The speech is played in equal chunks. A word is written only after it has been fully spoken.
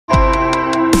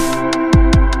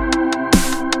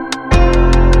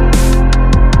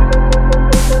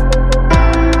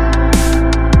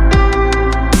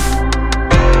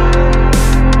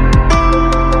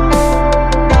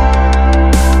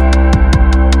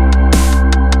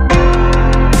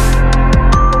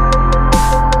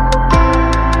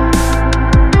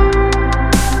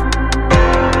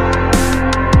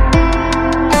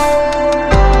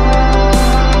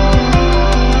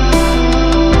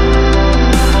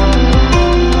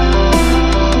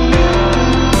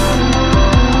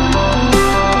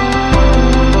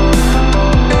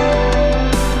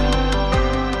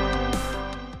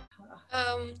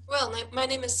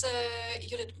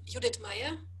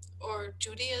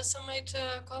some might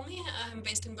call me. I'm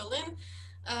based in Berlin.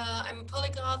 I'm a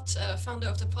polyglot, founder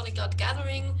of the Polyglot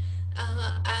Gathering,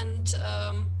 and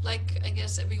like I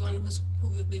guess everyone who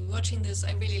will be watching this,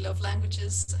 I really love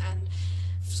languages, and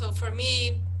so for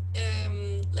me,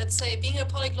 let's say being a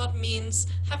polyglot means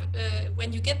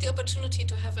when you get the opportunity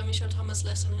to have a Michel Thomas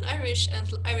lesson in Irish,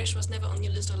 and Irish was never on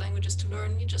your list of languages to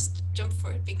learn, you just jump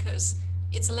for it because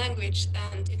it's a language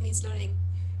and it needs learning.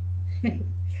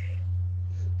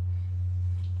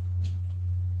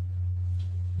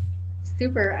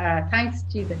 Super, thanks,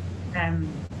 Judith.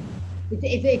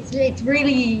 It's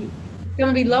really going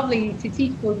to be lovely to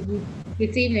teach both of you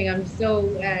this evening. I'm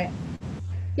so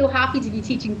happy to be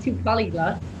teaching two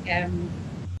polyglots,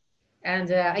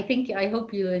 and I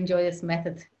hope you'll enjoy this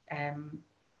method.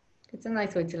 It's a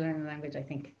nice way to learn a language. I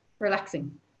think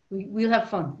relaxing. We'll have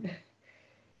fun.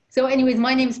 So, anyways,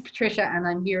 my name is Patricia, and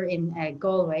I'm here in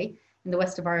Galway, in the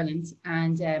west of Ireland,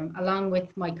 and along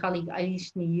with my colleague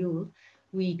Eilish Ní,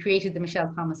 we created the Michel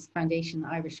Thomas Foundation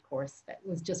Irish course that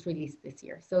was just released this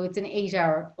year. So it's an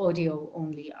 8-hour audio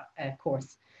only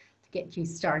course to get you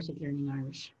started learning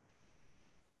Irish.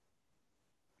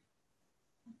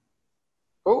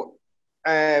 Cool.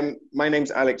 My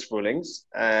name's Alex Rawlings.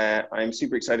 I'm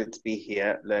super excited to be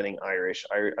here learning Irish.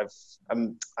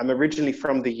 I'm originally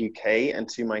from the UK, and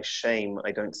to my shame,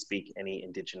 I don't speak any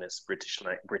indigenous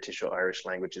British or Irish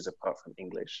languages apart from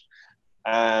English.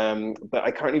 But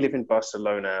I currently live in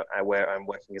Barcelona, where I'm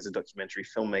working as a documentary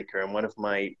filmmaker, and one of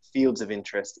my fields of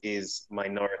interest is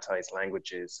minoritized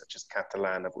languages, such as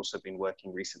Catalan. I've also been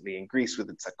working recently in Greece with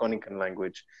the Tsakonikan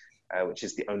language, which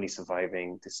is the only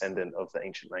surviving descendant of the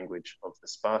ancient language of the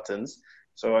Spartans.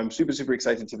 So I'm super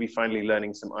excited to be finally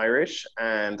learning some Irish,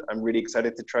 and I'm really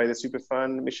excited to try the super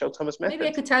fun Michel Thomas Method. Maybe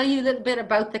I could tell you a little bit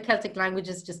about the Celtic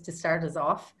languages just to start us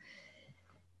off.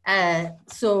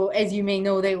 So as you may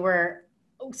know, they were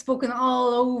spoken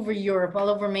all over Europe, all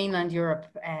over mainland Europe,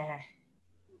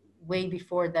 way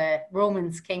before the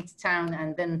Romans came to town,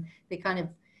 and then they kind of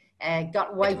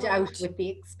got wiped out with the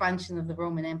expansion of the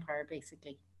Roman Empire,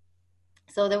 basically.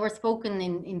 So they were spoken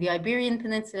in the Iberian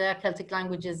Peninsula, Celtic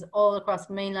languages all across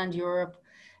mainland Europe,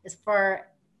 as far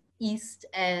east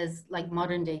as like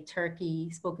modern day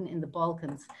Turkey, spoken in the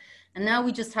Balkans. And now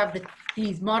we just have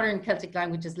these modern Celtic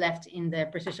languages left in the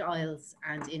British Isles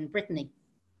and in Brittany.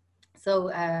 So,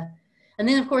 and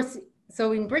then of course,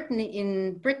 so in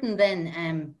Britain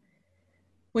then,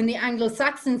 when the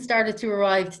Anglo-Saxons started to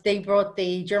arrive, they brought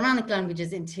the Germanic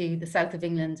languages into the south of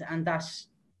England, and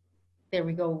there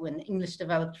we go, when English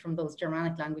developed from those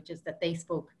Germanic languages that they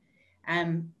spoke.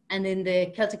 And then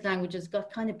the Celtic languages got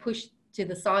kind of pushed to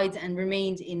the sides and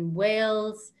remained in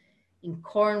Wales, in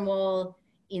Cornwall,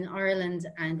 in Ireland,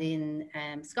 and in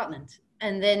Scotland.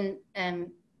 And then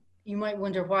you might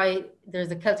wonder why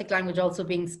there's a Celtic language also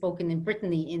being spoken in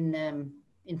Brittany,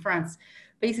 in France.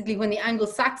 Basically, when the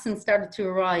Anglo-Saxons started to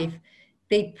arrive,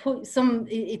 they put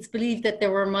it's believed that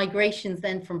there were migrations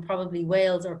then from probably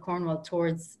Wales or Cornwall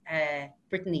towards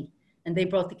Brittany, and they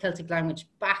brought the Celtic language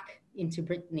back into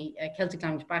Brittany, Celtic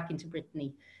language back into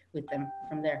Brittany with them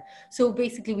from there. So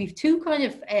basically, we've two kind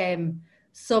of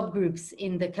subgroups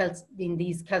in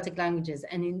these Celtic languages,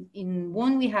 and in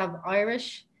one we have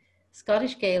Irish,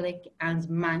 Scottish Gaelic, and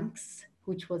Manx,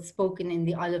 which was spoken in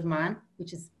the Isle of Man,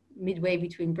 which is midway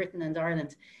between Britain and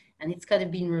Ireland. And it's kind of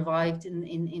been revived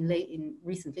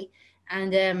recently.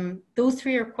 And those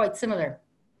three are quite similar.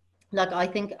 Like I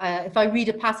think if I read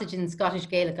a passage in Scottish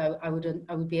Gaelic, I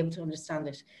would be able to understand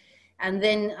it. And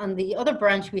then on the other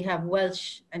branch, we have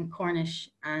Welsh and Cornish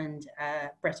and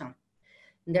Breton.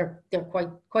 And they're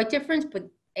quite different, but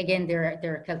again,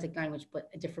 they're a Celtic language, but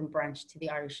a different branch to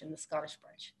the Irish and the Scottish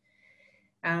branch.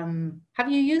 Have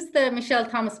you used the Michel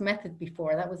Thomas Method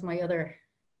before? That was my other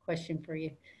question for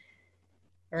you.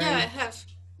 Yeah, I have.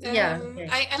 Okay.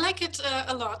 I like it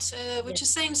a lot, which is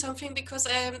saying something, because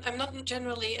I'm not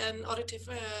generally an auditive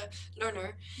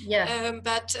learner. Yeah.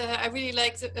 But I really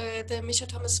like the Michel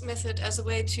Thomas Method as a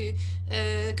way to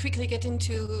quickly get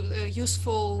into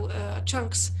useful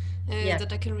chunks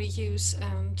that I can reuse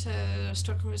and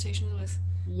start conversations with.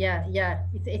 Yeah.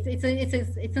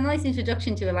 It's a nice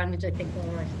introduction to a language, I think.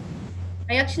 All right.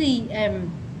 I actually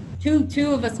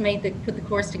two of us put the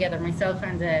course together, myself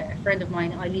and a friend of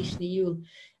mine, Eilish Ní,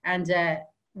 and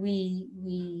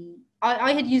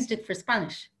I had used it for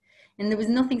Spanish, and there was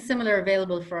nothing similar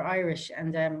available for Irish,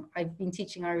 and I've been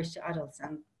teaching Irish to adults,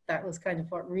 and that was kind of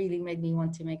what really made me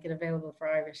want to make it available for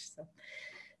Irish.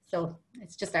 So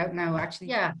it's just out now, actually.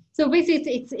 Yeah. So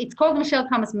basically, it's called the Michel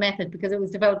Thomas Method because it was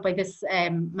developed by this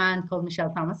man called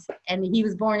Michel Thomas, and he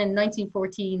was born in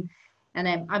 1914. And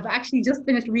I've actually just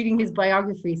finished reading his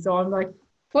biography, so I'm like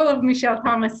full of Michel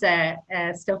Thomas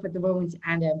stuff at the moment,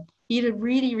 and he had a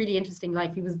really, really interesting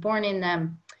life. He was born in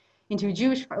into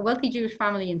a wealthy Jewish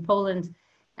family in Poland,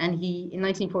 and he in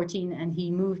 1914, and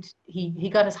he moved. He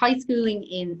got his high schooling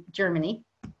in Germany,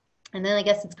 and then I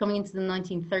guess it's coming into the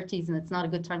 1930s, and it's not a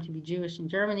good time to be Jewish in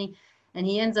Germany, and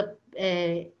he ends up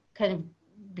kind of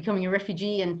becoming a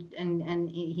refugee, and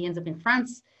he ends up in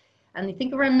France. And I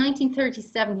think around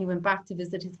 1937, he went back to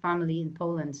visit his family in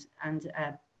Poland, and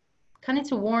kind of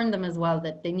to warn them as well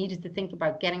that they needed to think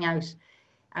about getting out.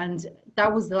 And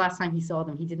that was the last time he saw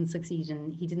them. He didn't succeed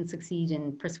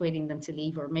in persuading them to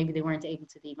leave, or maybe they weren't able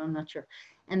to leave. I'm not sure.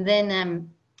 And then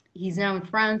he's now in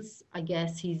France. I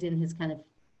guess he's in his kind of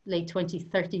late 20s,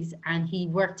 30s, and he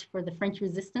worked for the French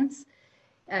Resistance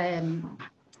in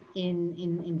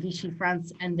Vichy,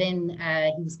 France. And then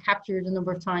he was captured a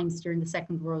number of times during the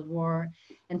Second World War.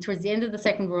 And towards the end of the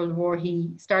Second World War,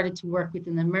 he started to work with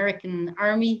an American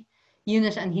army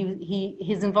unit, and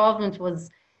his involvement was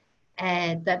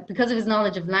that because of his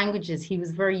knowledge of languages, he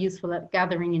was very useful at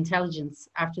gathering intelligence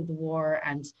after the war.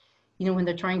 And when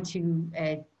they're trying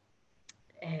to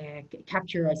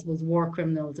capture, I suppose, war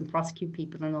criminals and prosecute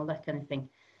people and all that kind of thing.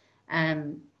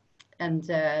 And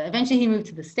eventually he moved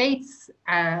to the States,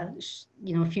 a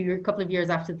couple of years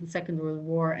after the Second World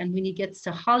War. And when he gets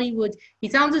to Hollywood, he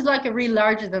sounded like a real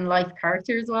larger than life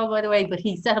character as well, by the way, but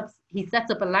he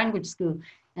sets up a language school,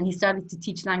 and he started to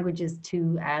teach languages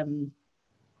to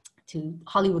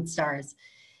Hollywood stars.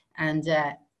 And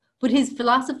but his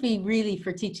philosophy really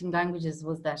for teaching languages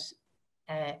was that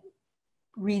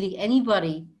really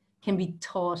anybody can be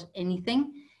taught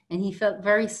anything. And he felt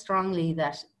very strongly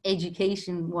that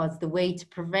education was the way to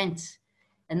prevent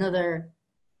another,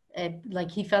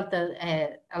 he felt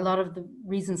that a lot of the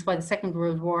reasons why the Second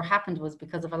World War happened was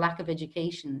because of a lack of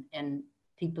education and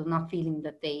people not feeling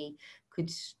that they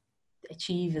could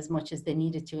achieve as much as they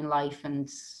needed to in life, and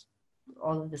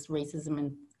all of this racism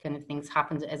and kind of things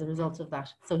happened as a result of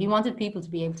that. So he wanted people to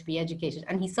be able to be educated,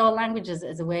 and he saw languages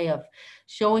as a way of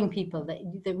showing people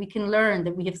that we can learn,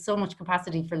 that we have so much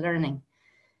capacity for learning.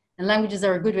 And languages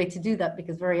are a good way to do that,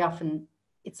 because very often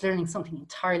it's learning something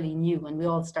entirely new, and we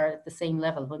all start at the same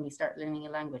level when we start learning a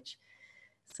language.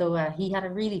 So he had a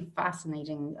really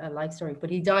fascinating life story, but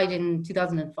he died in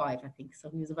 2005, I think. So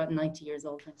he was about 90 years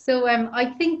old. So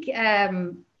I think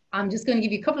I'm just going to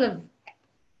give you a couple of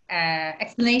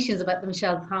explanations about the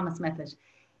Michel Thomas method.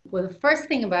 Well, the first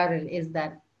thing about it is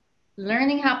that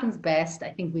learning happens best,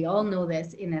 I think we all know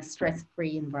this, in a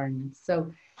stress-free environment.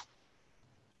 So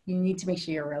you need to make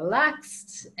sure you're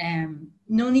relaxed.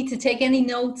 No need to take any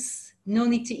notes. No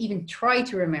need to even try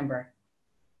to remember.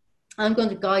 I'm going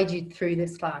to guide you through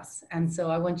this class. And so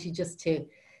I want you just to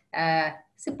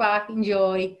sit back,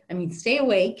 enjoy. I mean, stay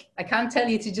awake. I can't tell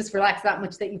you to just relax that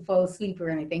much that you fall asleep or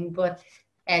anything, but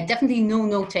definitely no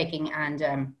note taking,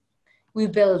 and we'll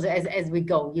build as we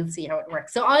go. You'll see how it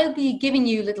works. So I'll be giving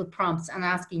you little prompts and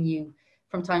asking you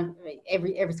from time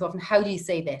every so often, how do you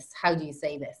say this? How do you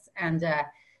say this? And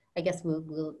I guess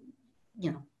you'll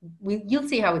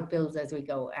see how it builds as we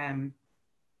go.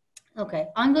 Okay,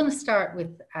 I'm going to start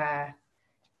with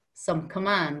some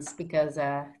commands, because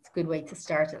it's a good way to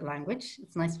start a language.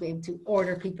 It's nice to be able to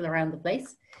order people around the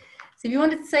place. So if you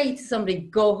wanted to say to somebody,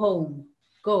 go home,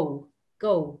 go,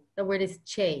 the word is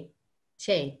che.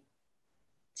 Can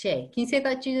you say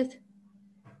that, Judith?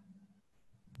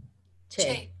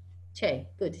 Che,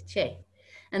 good, che.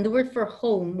 And the word for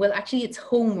home, well, actually it's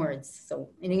homewards. So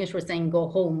in English, we're saying go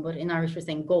home, but in Irish, we're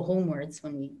saying go homewards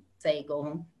when we say go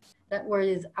home. That word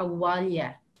is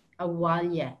awalya.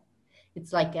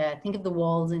 It's like, think of the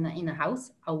walls in a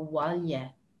house,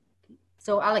 awalya.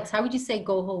 So Alex, how would you say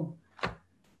go home?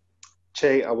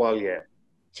 Che awalya.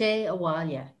 Che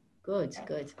awalya. Good.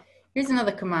 Here's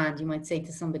another command you might say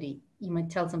to somebody. You might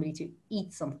tell somebody to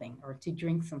eat something or to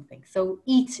drink something. So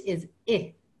eat is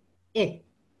I. Can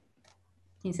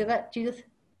you say that, Judith?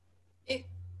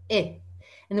 I.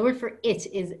 And the word for it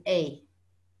is a.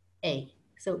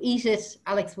 So eat it,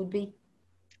 Alex, would be?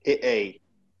 I.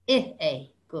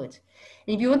 Good.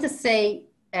 And if you want to say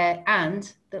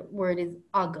and, the word is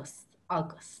August.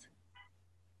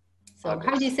 So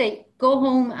how do you say go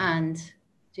home and,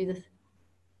 Judith?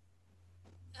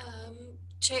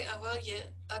 Che awalye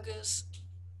agus.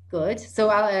 Good. So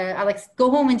Alex,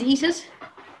 go home and eat it.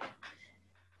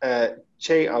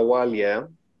 Che awalya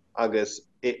agus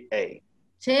I.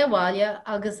 Che awalya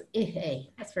agus I.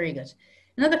 That's very good.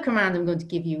 Another command I'm going to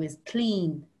give you is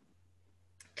clean.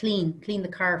 Clean the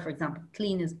car, for example.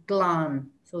 Clean is glán.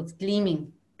 So it's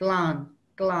gleaming. Glán.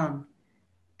 And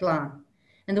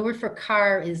the word for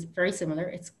car is very similar.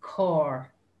 It's cór.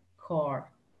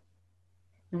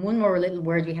 And one more little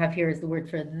word we have here is the word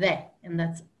for the, and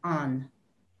that's on.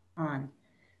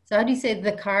 So how do you say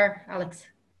the car, Alex?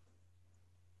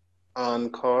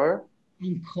 Encore.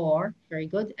 Encore, very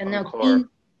good. And now Encore.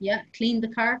 clean the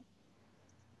car.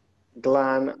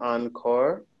 Glan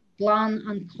encore. Glan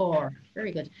encore,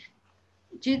 very good.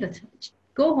 Judith,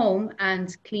 go home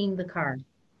and clean the car.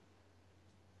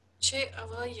 Che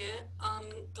avalje an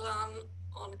glan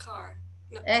on car.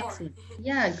 No, Excellent. car.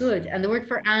 Yeah, good. And the word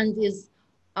for and is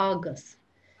agus.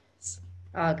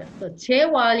 Agus. So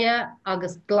Chewalia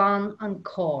agus glan an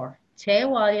cor.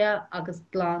 Chewalia agus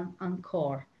glan an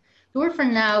cor. The word for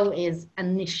now is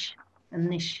anish.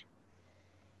 Anish.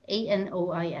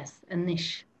 A-N-O-I-S.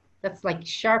 Anish. That's like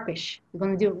sharpish. We're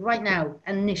going to do it right now.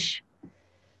 Anish.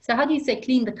 So how do you say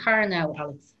clean the car now,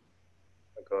 Alex?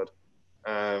 Oh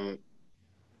God.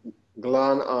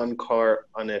 Glan encore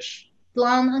anish.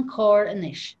 Glan an cor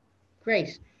anish.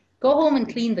 Great. Go home and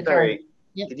clean the car. Sorry.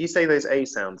 Yep. Did you say those A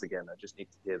sounds again? I just need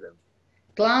to hear them.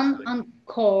 Glan an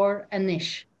cor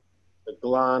anish.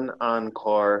 Glan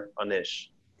encore anish.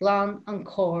 Glan an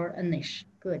cor anish.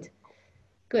 Good.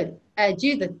 Good.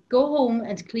 Judith, go home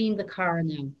and clean the car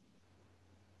now.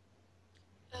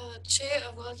 Che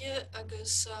avalje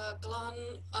agus glan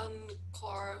an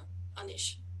car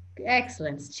anish.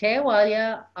 Excellent.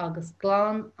 Chewalia agus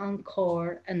glan an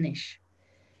cor anish.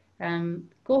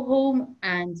 Go home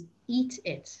and eat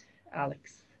it,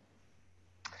 Alex.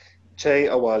 Che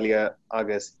awalia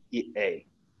agus E-A.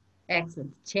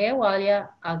 Excellent. Chewalia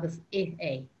agus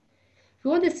I-A. If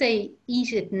you want to say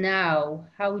eat it now,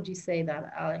 how would you say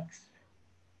that, Alex?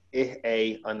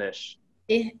 I-A anish.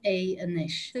 I-A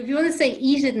anish. So if you want to say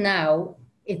eat it now,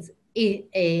 it's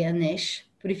I-A anish.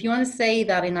 But if you want to say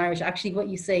that in Irish, actually what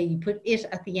you say, you put it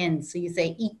at the end. So you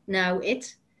say eat now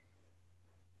it.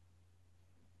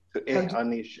 So I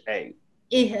anish A.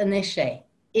 I anish. I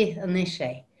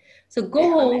anish. So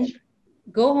go home.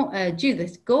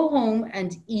 Judith, go home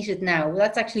and eat it now. Well,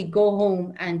 that's actually go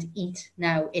home and eat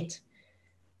now it.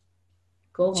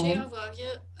 Go Che home.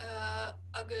 avalje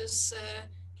agus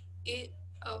I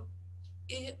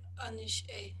anish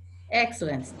a.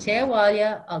 Excellent.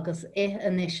 Tewalia agus I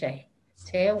anish.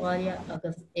 Tewalia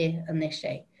agus I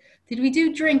anish. Did we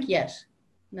do drink yet?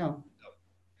 No.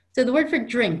 So the word for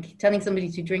drink, telling somebody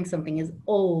to drink something, is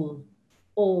ol.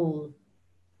 Ol.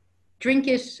 Drink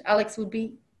it, Alex, would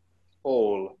be?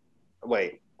 All.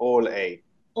 Wait. All A.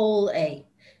 Ol A.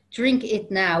 Drink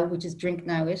it now, which is drink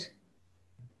now it.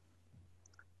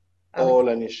 All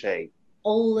anish A.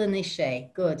 Ol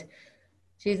anish. Good.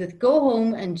 Judith, go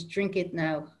home and drink it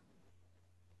now.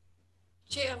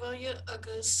 Che avalje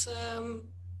agus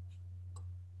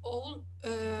all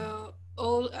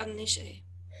anish a.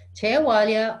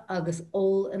 Tewalia agus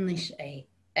ol anish.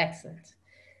 Excellent.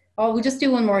 Oh, we'll just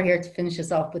do one more here to finish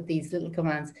us off with these little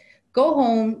commands. Go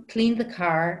home, clean the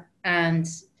car, and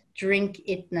drink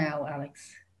it now,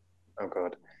 Alex. Oh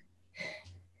God.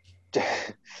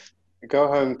 Go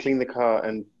home, clean the car,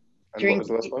 and what was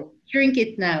the last one? Drink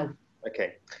it now.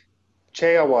 Okay.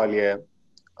 Che awalia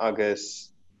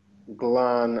agus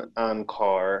glan an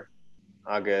car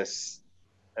agus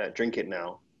drink it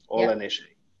now. All Yep. anish.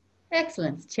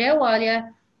 Excellent.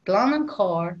 Tewalia, glan an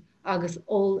cor, agus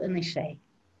ol anish.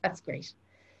 That's great.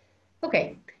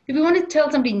 Okay. If we want to tell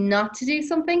somebody not to do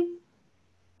something,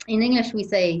 in English we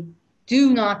say,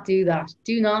 do not do that.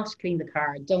 Do not clean the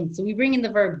car. Don't. So we bring in the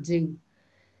verb do,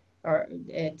 or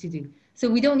to do. So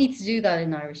we don't need to do that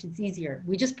in Irish. It's easier.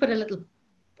 We just put a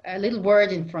little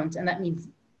word in front, and that means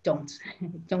don't.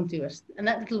 Don't do it. And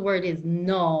that little word is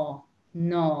no.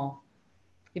 No.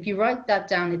 If you write that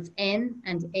down, it's N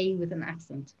and A with an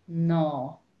accent.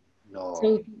 No. No.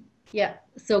 So yeah.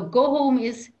 So go home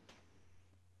is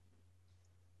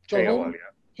Che go home. awalia.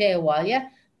 Chewalia.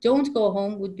 Don't go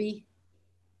home would be,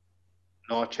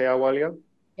 No che awalia.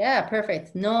 yeah,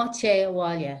 perfect. No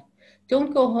chewalia.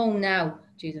 Don't go home now,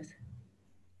 Judith.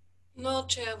 No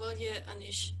che avalje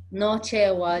anish. No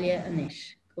chewalia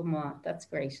anish. Come on, that's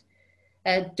great.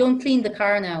 Don't clean the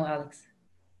car now, Alex.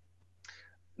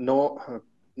 No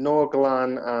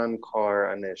glan an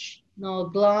car anish. No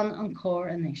glan an cor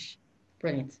anish.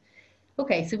 Brilliant.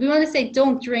 Okay, so we want to say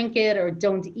don't drink it or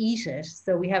don't eat it.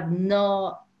 So we have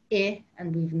no I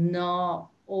and we've no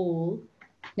ol.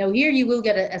 Now here you will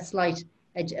get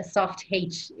a soft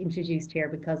H introduced here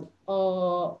because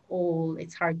ol,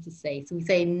 it's hard to say. So we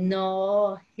say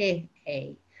no he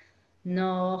a,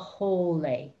 no hole.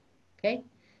 Okay,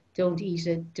 don't eat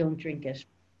it, don't drink it.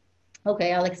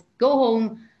 Okay, Alex, go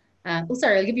home. Oh,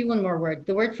 sorry, I'll give you one more word.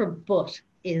 The word for but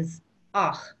is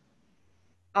ach.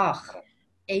 Ach.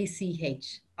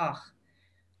 A-C-H. Ach.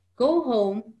 Go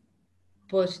home,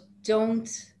 but don't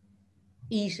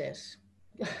eat it.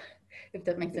 If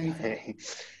that makes any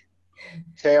sense.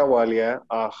 Teawalia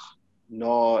ach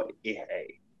no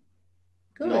ihe.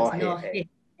 Good. No No he.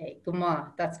 he. Come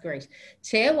on, that's great.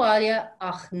 Teawalia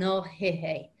ach no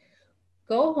he.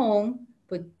 Go home,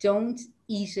 but don't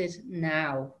eat it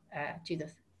now,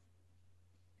 Judith.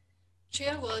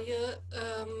 Cheerwalje,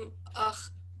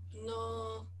 ach,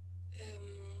 no,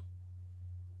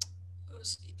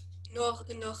 nog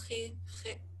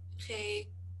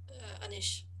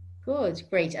anish. Good,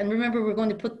 great. And remember, we're going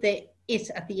to put the it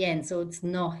at the end, so it's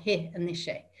no he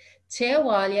anishe.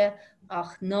 Teawalia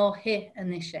ach no he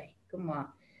anishe. Come on.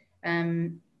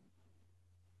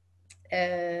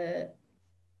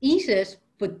 Eat it,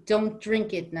 but don't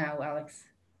drink it now, Alex.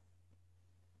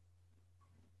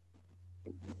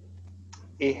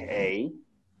 Ihe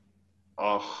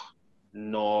ach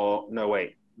no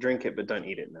wait. Drink it but don't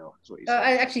eat it now, is what you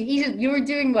said. Actually, eat it. You were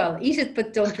doing well. Eat it,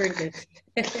 but don't drink it.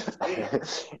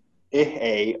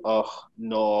 Ihe ach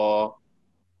no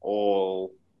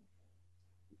all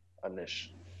anish.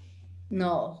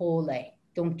 No hole.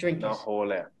 Don't drink No it.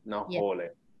 hole. No Yeah. hole.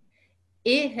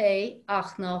 Ihe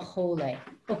ach no hole.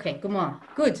 Okay, come on.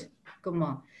 Good. Come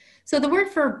on. So the word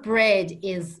for bread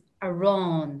is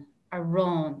aron.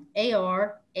 Aron.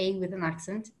 A-R-A with an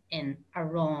accent in.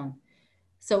 Aron.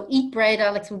 So eat bread,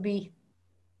 Alex, would be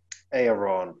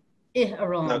Aaron.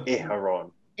 Iharon. No,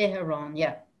 Iharon. Iharon,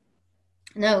 yeah.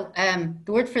 Now,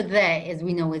 the word for the, as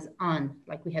we know, is on.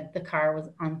 Like we had the car was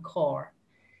on car.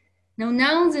 Now,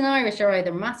 nouns in Irish are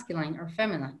either masculine or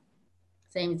feminine.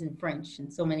 Same as in French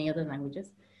and so many other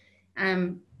languages.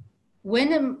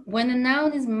 When a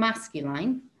noun is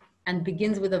masculine and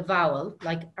begins with a vowel,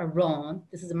 like aron,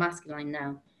 this is a masculine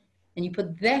noun, and you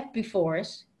put that before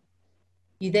it,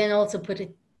 you then also put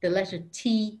the letter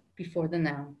T before the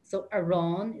noun. So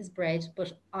aron is bread,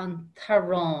 but on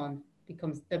taron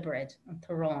becomes the bread, on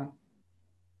taron.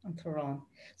 On taron.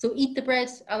 So eat the bread,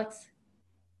 Alex.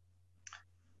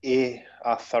 I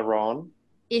atharon.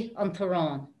 I on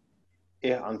taron. I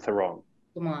antharon.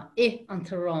 Come on, I on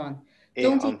taron. I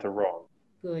Don't eat. antharon.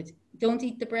 Good. Don't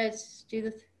eat the bread,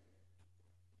 Judith.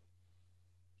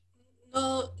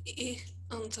 No,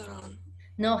 antaran.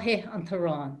 No he on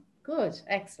taron. Good,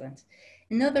 excellent.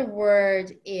 Another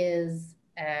word is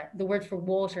the word for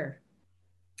water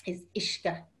is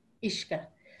ishka. Ishka.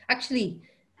 Actually,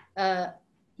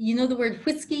 you know the word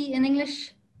whiskey in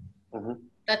English? Mm-hmm.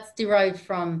 That's derived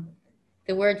from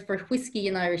the word for whiskey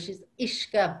in Irish is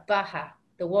ishka baha,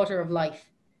 the water of life.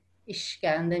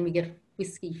 Ishka, and then we get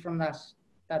whiskey from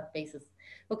that basis.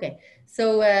 Okay,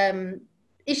 so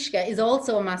ishka is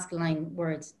also a masculine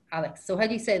word, Alex. So how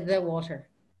do you say the water?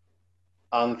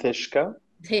 Anthishka.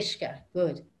 Tishka,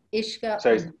 good. Ishka,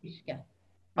 Sorry. Antishka.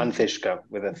 Anthishka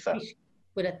with a th.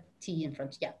 With a T in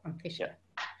front, yeah, Antishka. Yeah.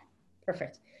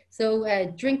 Perfect. So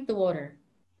drink the water.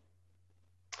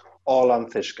 All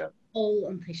Anthishka. All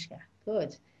Antishka,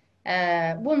 good.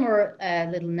 One more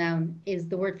little noun is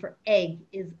the word for egg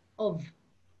is of.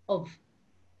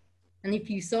 And if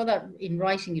you saw that in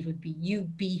writing, it would be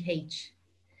U-B-H,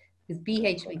 because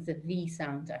B-H makes a V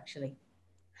sound, actually.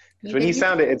 When you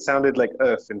sound it, it sounded like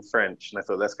earth in French, and I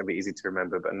thought that's going to be easy to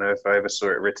remember, but no, if I ever saw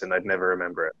it written, I'd never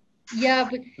remember it. Yeah,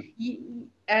 but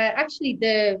actually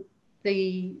the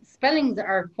spellings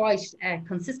are quite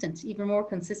consistent, even more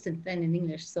consistent than in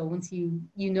English. So once you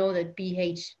know that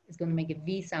BH is going to make a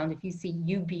V sound, if you see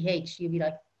UBH, you'll be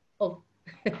like, oh,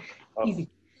 easy.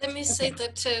 Let me say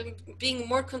that being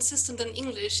more consistent than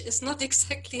English is not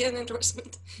exactly an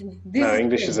endorsement. No,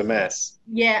 English is a mess.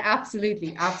 Yeah,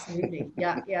 absolutely.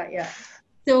 Yeah.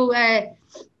 So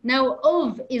now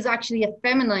of is actually a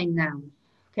feminine noun.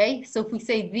 Okay, so if we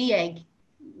say the egg,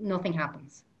 nothing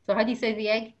happens. So how do you say the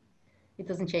egg? It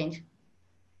doesn't change.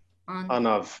 On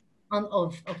of.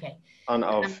 Okay. On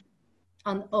of.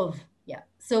 On of, yeah.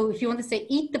 So if you want to say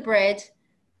eat the bread,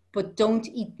 but don't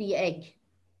eat the egg,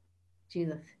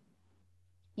 Judith.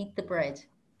 Eat the bread.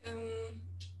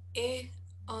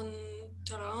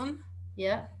 Antaran.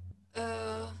 Yeah.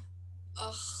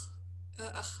 Ach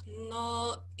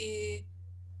no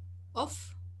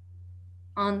of.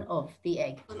 On of, the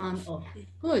egg. On of.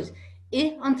 Good.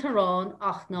 I antaran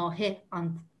ach no he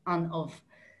on of.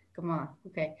 Come on.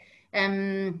 Okay.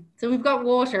 So we've got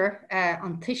water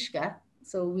on tishka.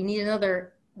 So we need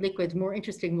another liquid, more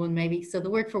interesting one maybe. So the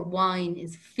word for wine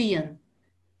is fian.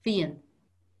 Fian.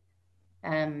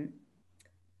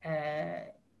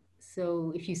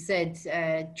 So if you said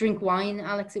drink wine,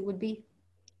 Alex, it would be?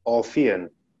 All fian.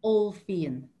 All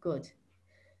fian. Good.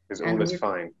 Because all is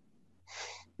fine.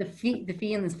 The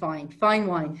fian is fine. Fine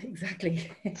wine,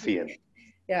 exactly. Fian.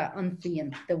 Yeah, on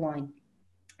fian, the wine.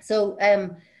 So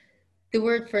the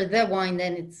word for the wine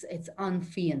then it's an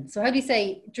fian. So how do you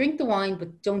say drink the wine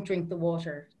but don't drink the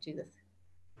water, Judith?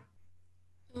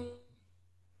 Um,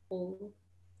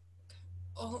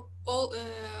 Oh, all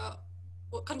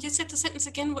can you say the sentence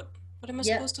again? What am I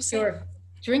yeah, supposed to say? sure.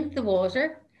 Drink the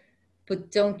water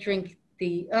but don't drink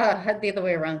the the other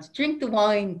way around. Drink the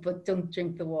wine but don't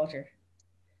drink the water.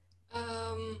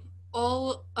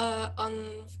 All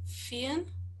an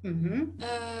fian. Mm-hmm.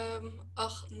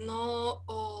 Ach no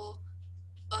all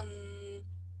an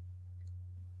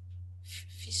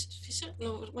fisher?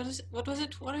 No, what is it? What was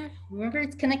it? Water? Remember,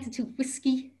 it's connected to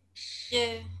whiskey.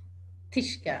 Yeah.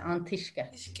 Tishka an tishka.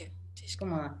 Tishke.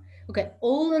 Come on. Okay.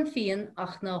 Ol an fian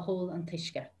ach na hol an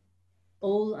tishka.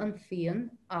 Ol an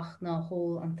fian ach na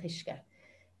hol an tishka.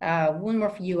 One more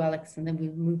for you, Alex, and then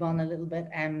we'll move on a little bit.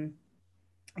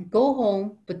 Go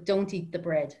home, but don't eat the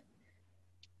bread.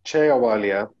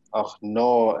 Cheawalia ach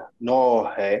no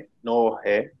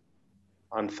he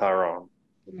an tharon.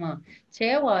 Come on.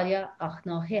 Cheawalia ach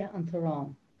na he an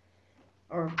taran.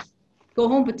 Or go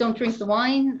home, but don't drink the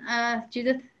wine,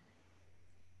 Judith.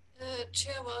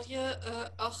 Cheawalia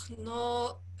ach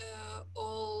no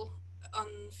all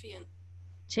an fian.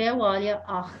 Cheawalia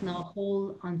ach na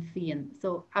hol an fian.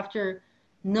 So after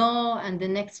no and the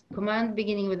next command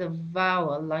beginning with a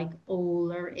vowel like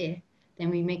ol or I, then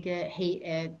we make a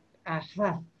h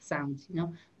sound, you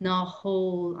know. Na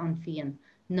hol an fian.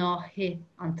 Na hi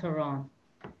an taran.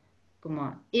 Come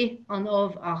on. I an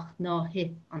of ach na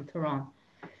hi an taran.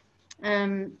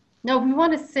 Now we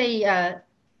want to say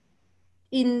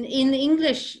in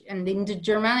English and in the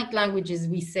Germanic languages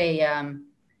we say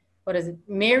what is it?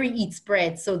 Mary eats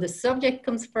bread. So the subject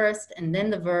comes first and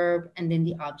then the verb and then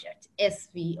the object.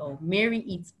 SVO. Mary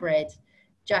eats bread.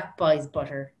 Jack buys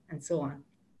butter and so on.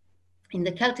 In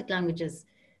the Celtic languages,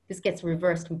 this gets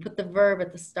reversed. We put the verb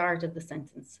at the start of the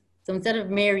sentence. So instead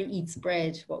of Mary eats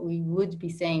bread, what we would be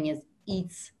saying is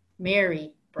eats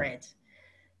Mary bread,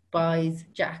 buys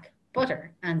Jack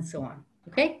butter, and so on.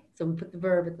 Okay? So we put the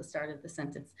verb at the start of the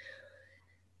sentence.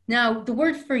 Now, the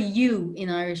word for you in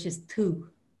Irish is to.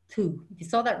 To. If you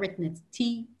saw that written, it's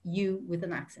T-U with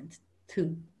an accent.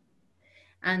 To.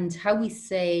 And how we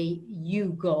say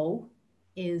you go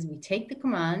is we take the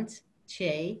command,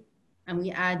 che, and we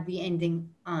add the ending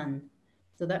an.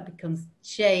 So that becomes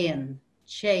chean,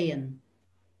 chean,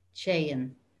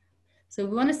 chean. So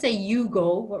we want to say you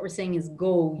go, what we're saying is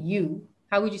go you.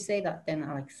 How would you say that then,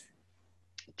 Alex?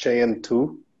 Chean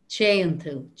tu. Chean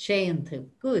tu, chean tu.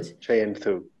 Good. Chean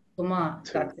tu. Come on,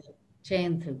 that's it.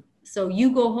 Chean tu. So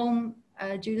you go home,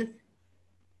 Judith?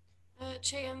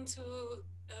 Chean to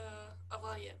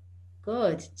Avalia.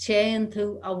 Good. Chean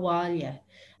tu awalia.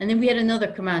 And then we had another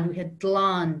command. We had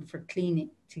glan for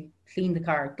cleaning, to clean the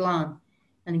car, glan.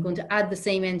 And I'm going to add the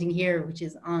same ending here, which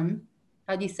is on.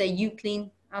 How do you say you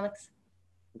clean, Alex?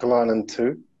 Glanan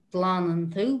tu.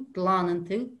 Glanan tu, glanan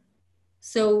tu.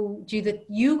 So Judith,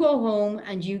 you go home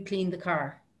and you clean the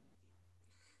car.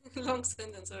 Long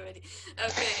sentence already.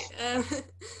 Okay.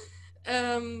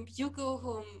 You go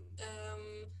home.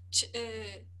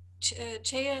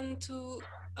 Chean to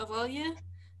Avalia.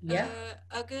 Yeah.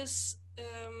 Agus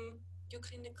you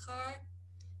clean the car.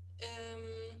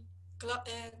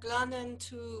 Glanen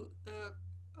to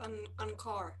an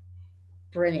car.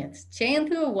 Brilliant. Chean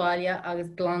tu awalia agus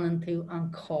glanan tu an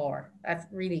car. That's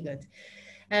really good.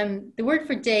 The word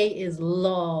for day is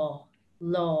law.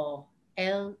 Law.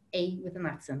 L-A with an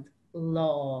accent.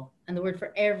 Law. And the word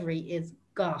for every is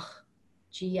gach.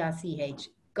 G-A-C-H.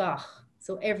 Gach.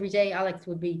 So every day, Alex,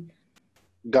 would be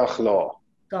Gach law.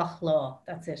 gach law.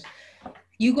 That's it.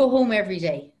 You go home every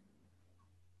day.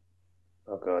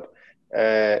 Oh God.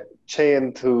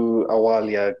 Chean tu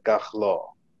awalia gach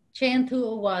law. Chean tu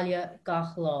awalia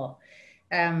gach law.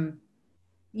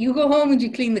 You go home and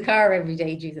you clean the car every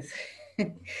day, Jesus.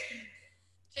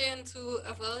 Chean to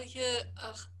Avalia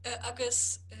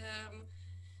agus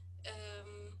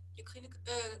you clean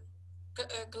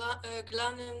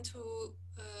glanen to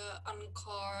an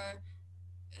car.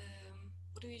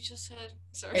 What did you just said?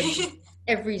 Sorry.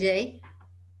 Every day.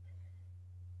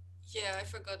 Yeah, I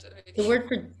forgot already. The word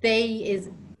for day is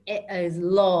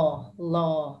law,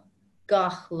 law,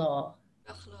 gach law.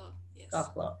 Gach law, yes.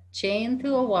 Gach law. Chean tu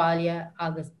awalia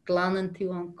agus glanan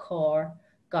tu an car,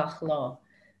 gach law.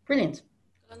 Brilliant.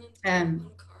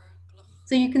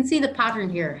 So you can see the pattern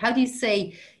here. How do you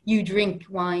say you drink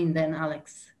wine then,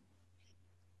 Alex?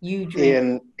 You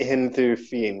drink. In thu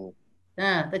fin.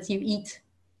 Ah, that's you eat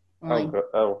wine.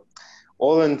 Oh.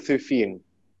 Olan thu fin.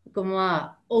 Come on.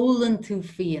 Olan tu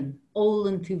fian.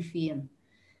 Olan tu fian.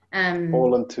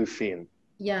 Olan thu fin.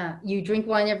 Yeah. You drink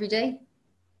wine every day?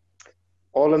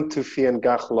 Olam tufian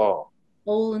gachlo.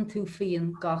 Olin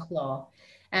tufian gachla.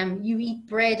 You eat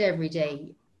bread every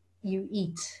day. You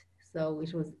eat. So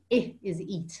it was is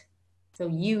eat. So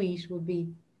you eat would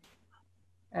be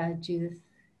Judith.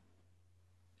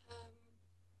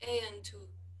 And to.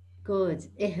 Good.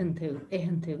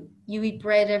 Ihentu. You eat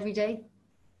bread every day?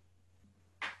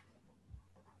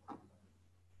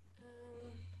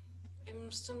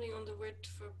 I'm stumbling on the word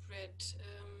for bread.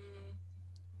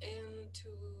 And to,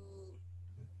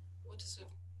 what is it?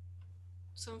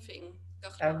 Something.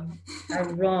 Aron.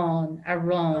 Around.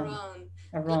 Aron.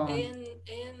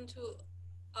 And to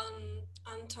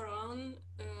antaran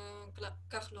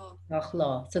gachlo.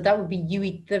 Gachla. So that would be you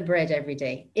eat the bread every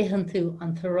day. Ihentu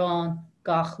antaran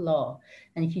gachla.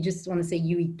 And if you just want to say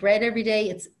you eat bread every day,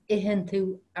 it's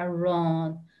ihentu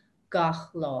aron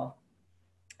gachla.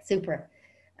 Super.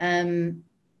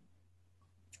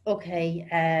 Okay,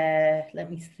 let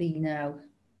me see now.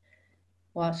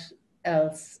 What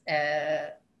else?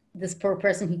 This poor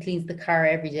person who cleans the car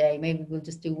every day. Maybe we'll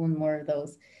just do one more of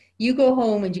those. You go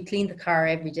home and you clean the car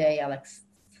every day, Alex.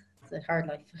 It's a hard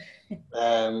life.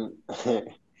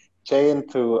 Chain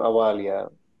to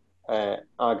awalia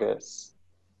agus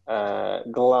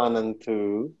glanan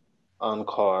to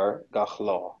ankar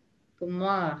gachlo.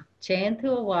 Guma. Chain to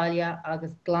awalia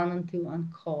agus glanan to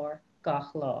ankar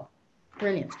gachlo.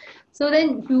 Brilliant. So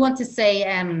then if we want to say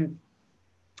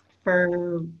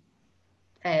for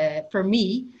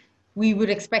me, we would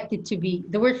expect it to be,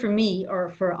 the word for me or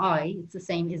for I, it's the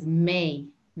same, is May.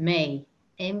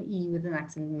 M-E with an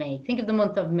accent, May. Think of the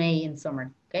month of May in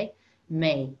summer, okay?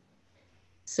 May.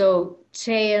 So,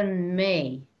 Chean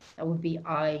May, that would be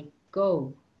I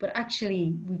go. But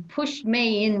actually, we push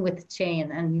May in with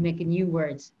Chean and we make a new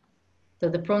word. So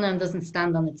the pronoun doesn't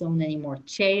stand on its own anymore.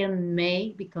 Chean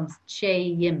May becomes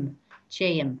Cheyim.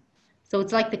 So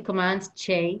it's like the command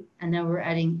che, and now we're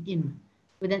adding im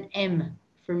with an M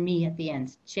for me at the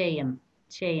end. Cheyim.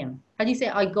 How do you say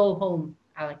I go home,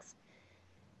 Alex?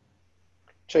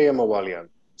 Cheyim awalia.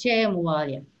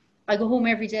 I go home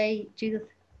every day, Judith?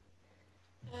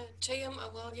 Cheyim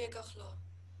awalia gachlo.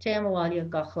 Cheyim awalia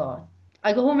gachlo.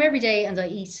 I go home every day and I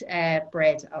eat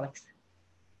bread, Alex.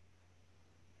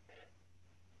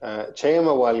 Cheyim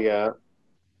awalia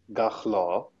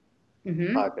gachlo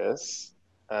agus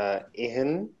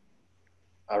ihin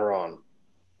aron.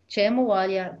 Cheyim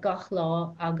awalia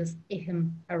gachlo agus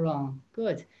ihim aron.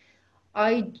 Good.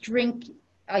 I drink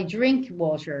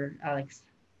water, Alex.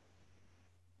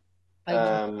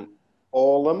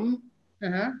 Olam.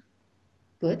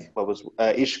 Good. What was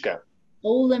ishka?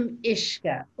 Olam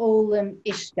ishka. Olam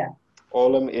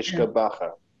ishka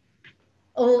bacha.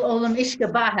 Olam ishka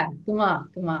baha.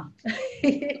 Come on.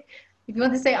 If you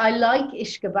want to say I like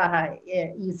ishka baha,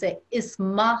 you say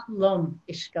ismahlum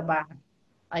ishka baha.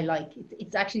 I like it.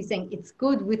 It's actually saying it's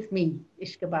good with me,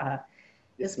 ishka baha.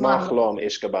 Ismahlum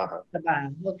ishka baha.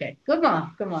 Okay, come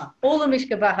on. Olam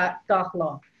ishka baha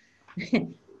gachlo.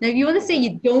 Now, if you want to say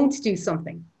you don't do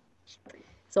something,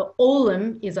 so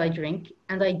olam is I drink,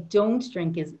 and I don't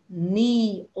drink is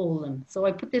ni olam. So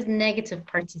I put this negative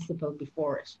participle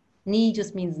before it. Ni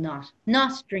just means not.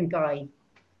 Not drink I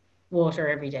water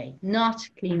every day. Not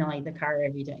clean I the car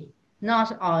every day.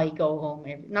 Not I go home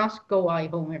not go I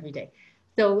home every day.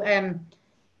 So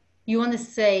you want to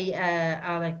say,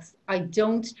 Alex, I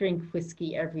don't drink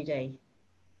whiskey every day.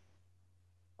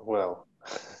 Well,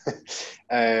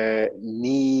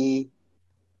 ni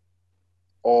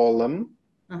olam.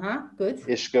 Good.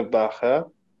 Ishka bacha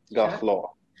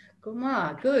gachlo.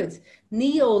 Good.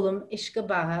 Ni olam ishka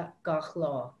baha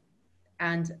gachlo.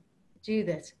 And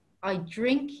Judith, I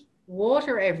drink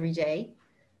water every day,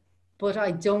 but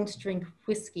I don't drink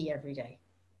whiskey every day.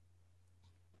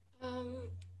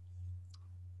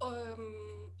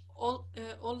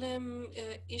 Olem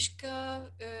ishka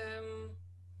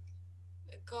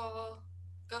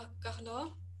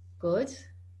gachlo. Good.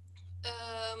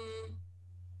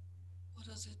 What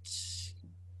is it?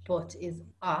 But is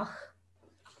ach.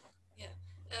 Yeah.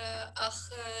 Ach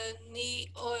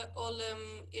ni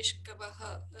olem ishka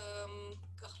baha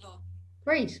gachlo.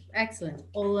 Great, excellent.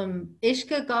 Olem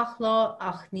ishka gachlo,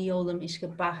 ach ni olem ishka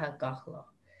baha gachlo.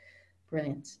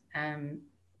 Brilliant.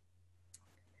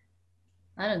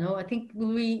 I don't know. I think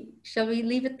shall we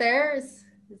leave it there? Is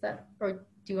that, or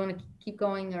do you want to keep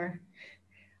going, or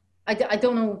I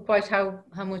don't know quite how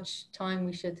much time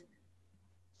we should.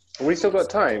 We still got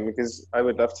time because I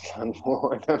would love to learn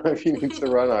more. I don't know if you need to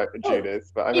run out, Judith,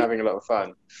 but I'm having a lot of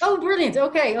fun. Oh, brilliant.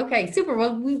 Okay, super.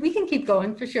 Well, we can keep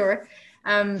going for sure.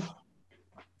 I'm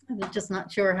just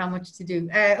not sure how much to do.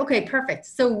 Okay, perfect.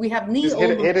 So we have Just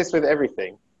hit us with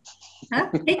everything. Huh?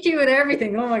 Hit you with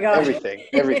everything. Oh my God. Everything,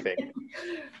 everything.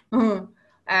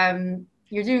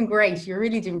 You're doing great. You're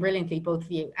really doing brilliantly, both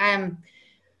of you.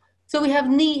 So we have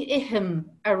ni ihim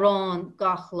aron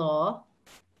gach law.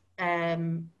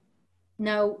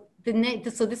 Now,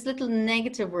 so this little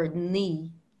negative word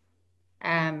ni,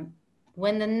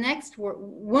 when the next word,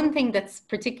 one thing that's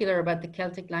particular about the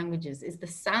Celtic languages is the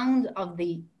sound of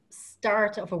the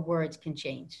start of a word can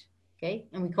change. Okay,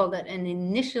 and we call that an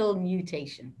initial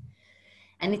mutation.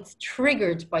 And it's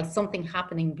triggered by something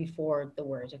happening before the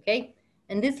word, okay?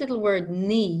 And this little word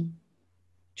ni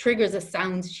triggers a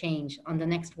sound change on the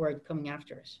next word coming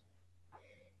after it.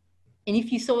 And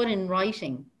if you saw it in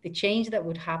writing, the change that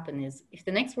would happen is if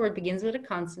the next word begins with a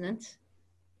consonant,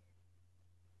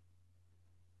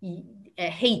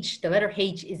 H, the letter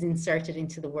H is inserted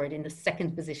into the word in the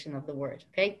second position of the word,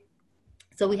 okay?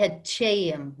 So we had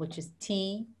chayim, which is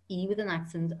T, E with an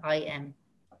accent, I-M,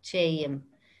 chayim.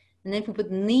 And then if we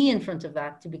put ni in front of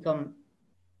that to become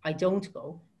I don't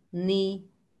go, ni,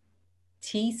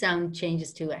 T sound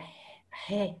changes to a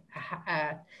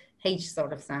H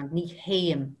sort of sound, ni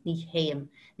hayim, ni hayim. And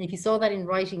if you saw that in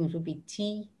writing, it would be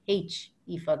T-H,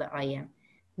 for the I-M,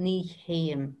 ni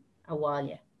hayim,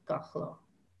 awalia, gachlo.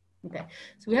 Okay,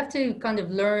 so we have to kind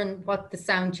of learn what the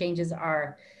sound changes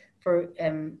are. For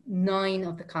 9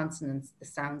 of the consonants, the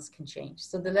sounds can change.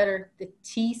 So the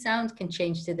T sound can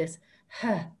change to this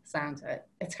H sound.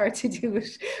 It's hard to do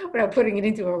it without putting it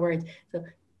into a word. So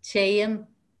chayim,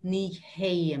 ni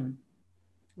hayim.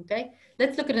 Okay,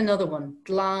 let's look at another one.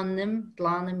 Glanim,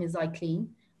 glanim is I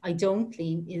clean. I don't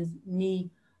clean is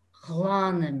ni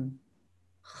glanim.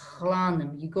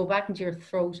 Glanim. You go back into your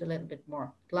throat a little bit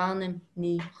more. Glanim,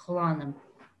 ni glanim.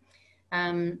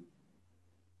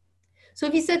 So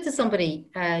if you said to somebody,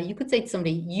 you could say to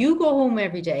somebody, you go home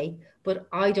every day, but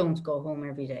I don't go home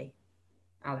every day.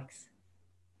 Alex.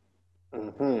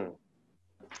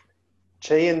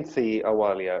 Chayanthi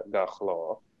awalia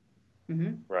gachlo.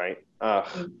 Right.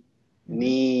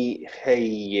 Ni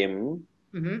hayim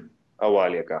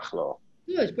awalia gachlo.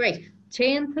 Good, great.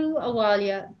 Chayanthu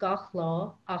awalia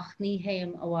gachlo, ach ni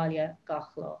hayim awalia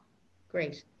gachlo.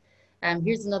 Great.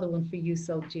 Here's another one for you,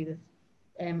 so Judith.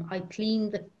 I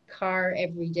clean the car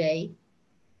every day,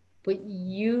 but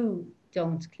you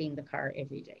don't clean the car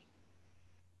every day.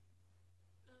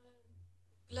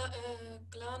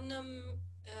 Glanam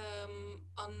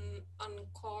on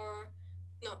car,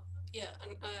 no, yeah,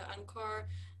 on car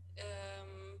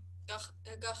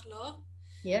gachlo.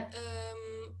 Yeah.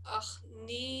 Ach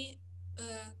ni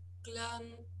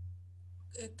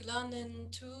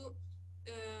glanen tu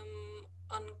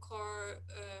on car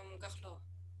gachlo.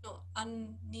 No,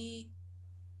 an ni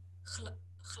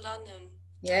glanen.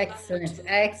 Yeah, excellent,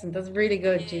 excellent. That's really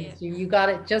good, Judith. You got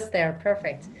it just there,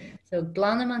 perfect. So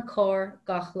glanim an cor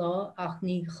gachlo, ach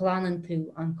ni glanen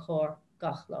tu an cor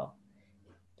gachlo.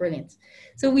 Brilliant.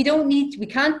 So we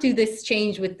can't do this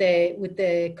change with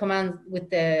the command,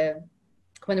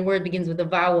 when the word begins with a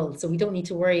vowel. So we don't need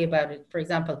to worry about it. For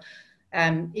example,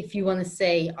 if you want to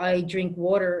say, I drink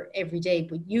water every day,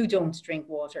 but you don't drink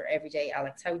water every day,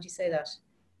 Alex, how would you say that?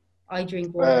 I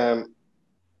drink water.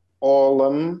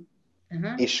 Olam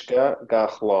ishka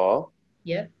gachlo.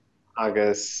 Yeah.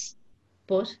 Agus.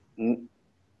 But.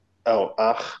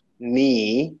 Ach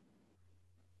ni.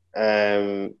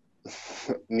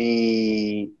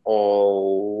 Ni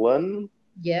olan.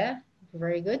 Yeah,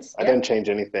 very good. I don't change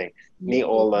anything. Ni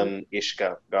olan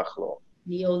ishka gachlo.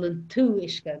 Ni olan tu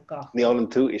ishka gachlo. Ni olan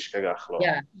tu ishka gachlo.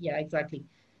 Yeah, exactly.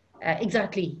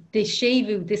 Exactly. The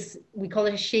shevu, we call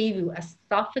it a shevu, a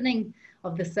softening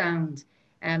of the sound.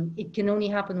 It can only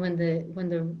happen when the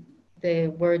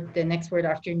next word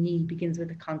after ni begins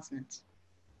with a consonant.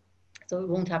 So it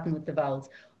won't happen with the vowels.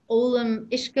 Olam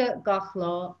ishka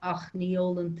gachla, ach ni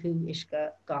olam tu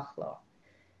ishka gachla.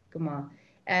 Come on.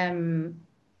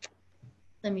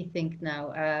 Let me think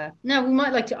now. Now we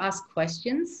might like to ask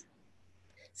questions.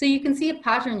 So you can see a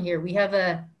pattern here. We have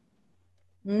a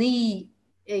ni,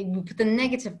 we put the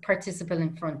negative participle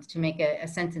in front to make a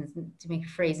sentence, to make a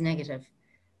phrase negative.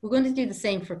 We're going to do the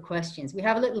same for questions. We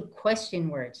have a little question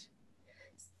word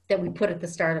that we put at the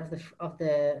start of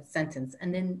the sentence.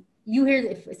 And then you hear,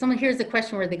 if someone hears the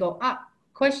question word, they go,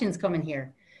 questions come in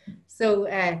here. So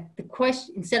the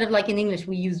question, instead of like in English,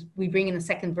 we bring in a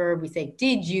second verb. We say, do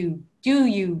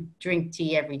you drink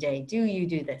tea every day? Do you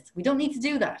do this? We don't need to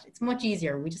do that. It's much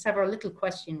easier. We just have our little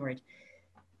question word.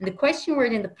 And the question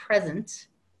word in the present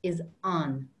is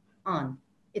on.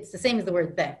 It's the same as the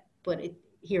word the, but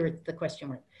here it's the question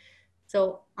word.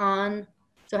 So how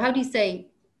do you say,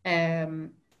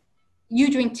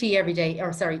 you drink tea every day,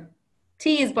 or sorry,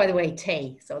 Tea is, by the way,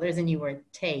 tea. So there's a new word,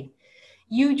 tea.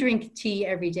 You drink tea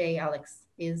every day, Alex,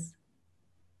 is?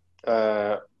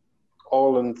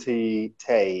 All tea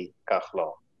te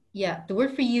gachlo. Yeah, the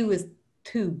word for you is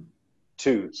tu.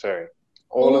 Two, sorry.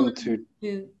 All Tu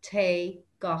te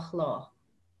gachlo.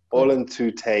 all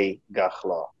tu te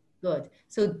gachlo. Good.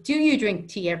 So do you drink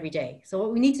tea every day? So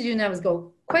what we need to do now is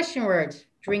go question word,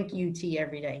 drink you tea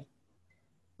every day.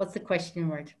 What's the question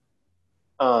word?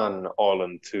 An all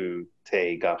tu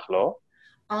te gachlo.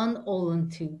 An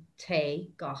olan tu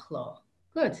te gachlo.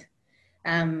 Good.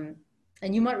 And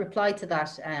you might reply to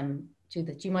that,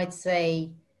 Judith. You might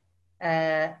say,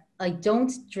 I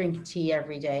don't drink tea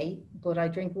every day, but I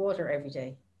drink water every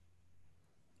day.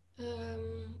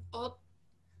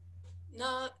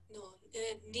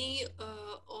 Ni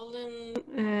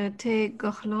olen te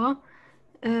gachlo.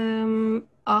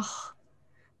 Ach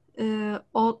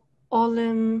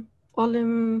olen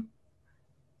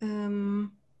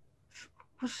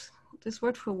what's this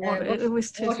word for water? It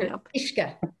always trips me up.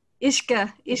 Ishka.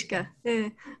 Ishka.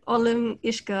 Olem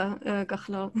ishka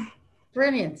gachlo.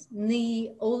 Brilliant.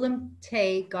 Ni olem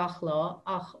te gachlo,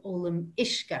 ach olem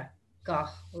ishka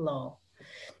gachlo.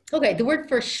 Okay, the word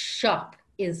for shop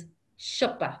is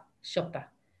shoppa.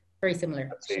 Very similar.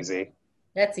 That's easy.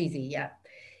 That's easy, yeah.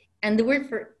 And the word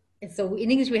for, so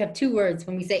in English we have two words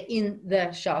when we say in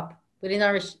the shop, but in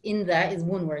Irish, in the is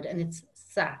one word and it's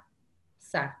sa.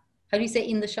 How do you say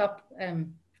in the shop? How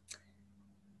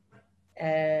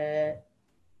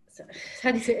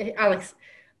do you say, Alex?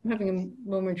 I'm having a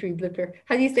momentary blip here.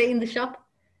 How do you say in the shop?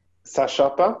 Sa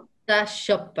shoppa. Sa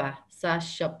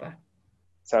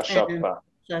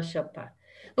shoppa.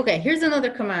 Okay, here's another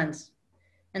command.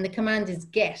 And the command is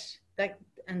get.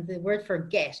 And the word for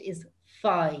get is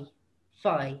fi.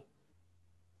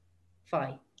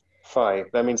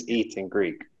 That means eat in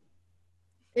Greek.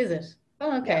 Is it?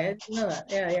 Oh, okay. I didn't know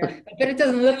that. Yeah. I bet it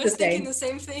doesn't look I was the same. thinking the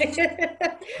same thing.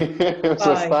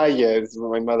 So fire is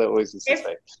what my mother always used to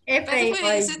say. By the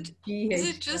way, is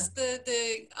it just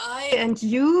the I and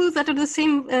you that are the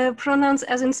same pronouns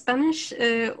as in Spanish,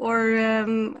 or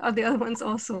are the other ones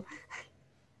also?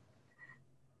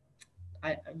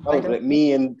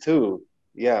 Me and two.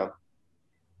 Yeah.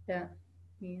 Yeah,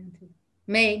 me and two.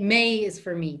 May is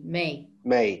for me. May.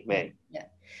 Yeah.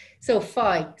 So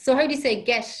fi. So how do you say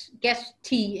get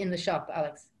tea in the shop,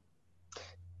 Alex?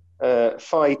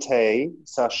 Fi te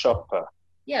sa shoppa.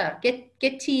 Yeah,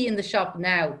 get tea in the shop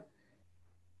now.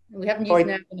 We haven't used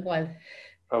now in a while.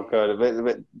 Oh god,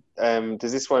 but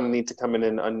does this one need to come in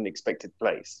an unexpected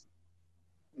place?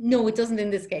 No, it doesn't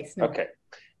in this case. No. Okay.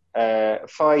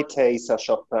 Fi te sa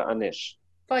shoppa anish.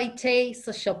 Fi te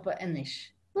sa shoppa anish.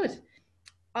 Good.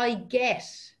 I get,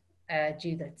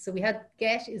 Judith. So we had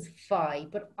get is fi,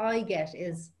 but I get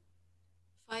is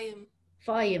Fiam.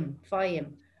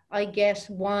 I get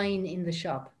wine in the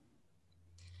shop.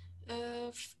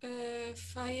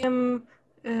 Fiam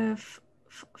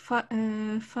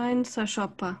fine sa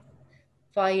shoppa.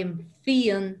 Fiam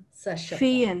fian sa shoppa.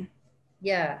 Fian.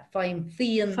 Yeah, fiam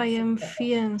fian. Fiam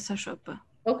fian sa shoppa.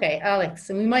 Okay, Alex,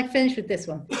 and we might finish with this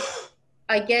one.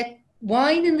 I get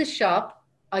wine in the shop.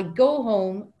 I go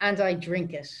home and I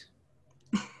drink it.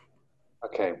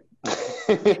 Okay.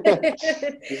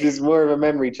 This is more of a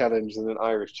memory challenge than an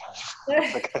Irish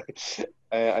challenge. Okay.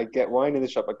 I get wine in the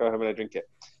shop, I go home and I drink it.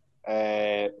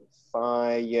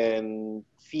 Faen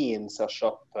fian sa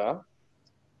shoppa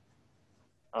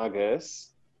agus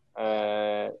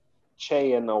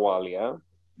che an awalia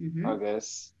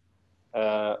agus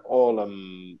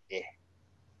olam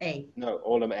A. No,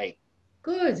 olam A.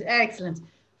 Good, excellent.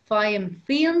 Fiam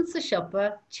fian sa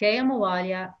shoppa che an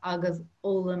awalia agus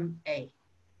olam A.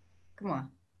 Come on.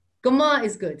 Guma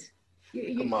is good.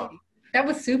 That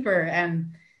was super.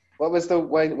 What was the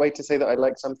way to say that I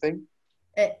like something?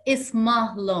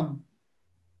 Ismahlum.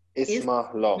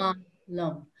 Ismahlum.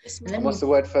 And what's Me... the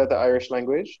word for the Irish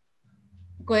language?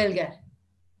 Gaelga.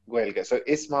 So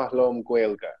Ismahlum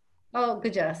Gaelga. Oh,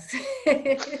 good job.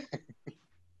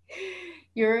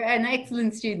 You're an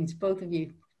excellent student, both of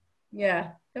you.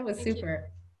 Yeah, that was super.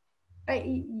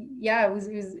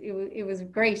 It was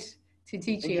great to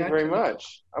teach you. Thank you very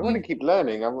much. I want to keep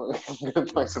learning. I'm going to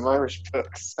buy some Irish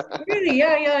books. Really?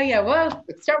 Yeah. Well,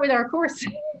 start with our course.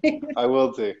 I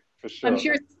will do, for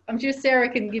sure. I'm sure Sarah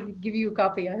can give you a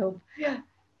copy, I hope. Yeah.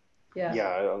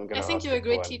 I think you're a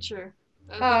great teacher.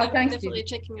 Thanks. Definitely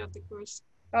checking out the course.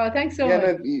 Oh, thanks so much.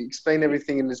 No, you explain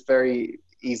everything in this very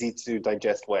easy to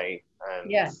digest way.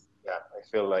 And I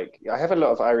feel like I have a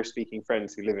lot of Irish speaking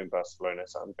friends who live in Barcelona,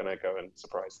 so I'm going to go and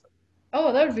surprise them.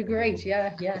 Oh, that would be great.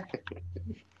 Yeah. That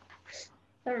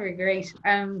would be great.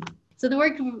 So the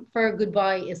word for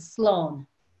goodbye is slán.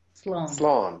 Slán.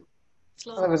 Slán.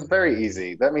 Oh, that was very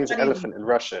easy. That means elephant in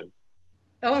Russian.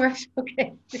 Oh, right.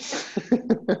 Okay.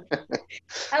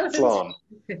 Slán.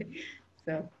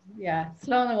 So, yeah,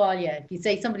 slán abhaile. If you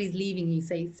say somebody's leaving, you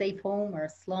say safe home, or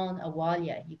slán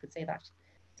abhaile. You could say that.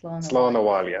 Slán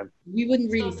abhaile. We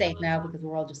wouldn't really say it now because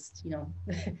we're all just,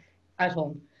 at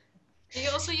home. Do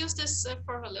you also use this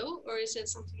for hello, or is it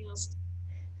something else?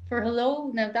 For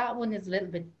hello, now that one is a little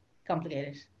bit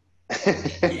complicated.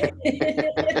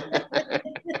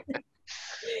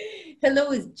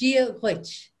 Hello is Gia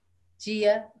Chwich.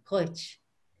 Gia Chwich.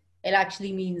 It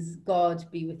actually means God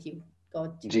be with you.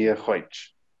 God. Gia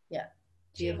Chwich. Yeah.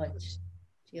 Gia Chwich.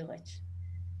 Gia Chwich.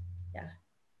 Yeah.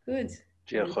 Good.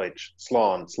 Gia Chwich.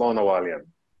 Slán abhaile.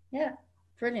 Yeah.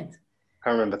 Brilliant.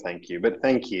 Can't remember thank you, but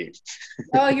thank you.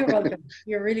 Oh, you're welcome.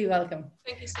 You're really welcome.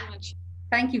 Thank you so much.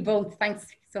 Thank you both. Thanks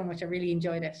so much. I really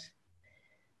enjoyed it.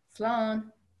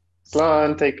 Slán.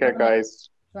 Slán. Take care, guys.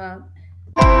 Slán.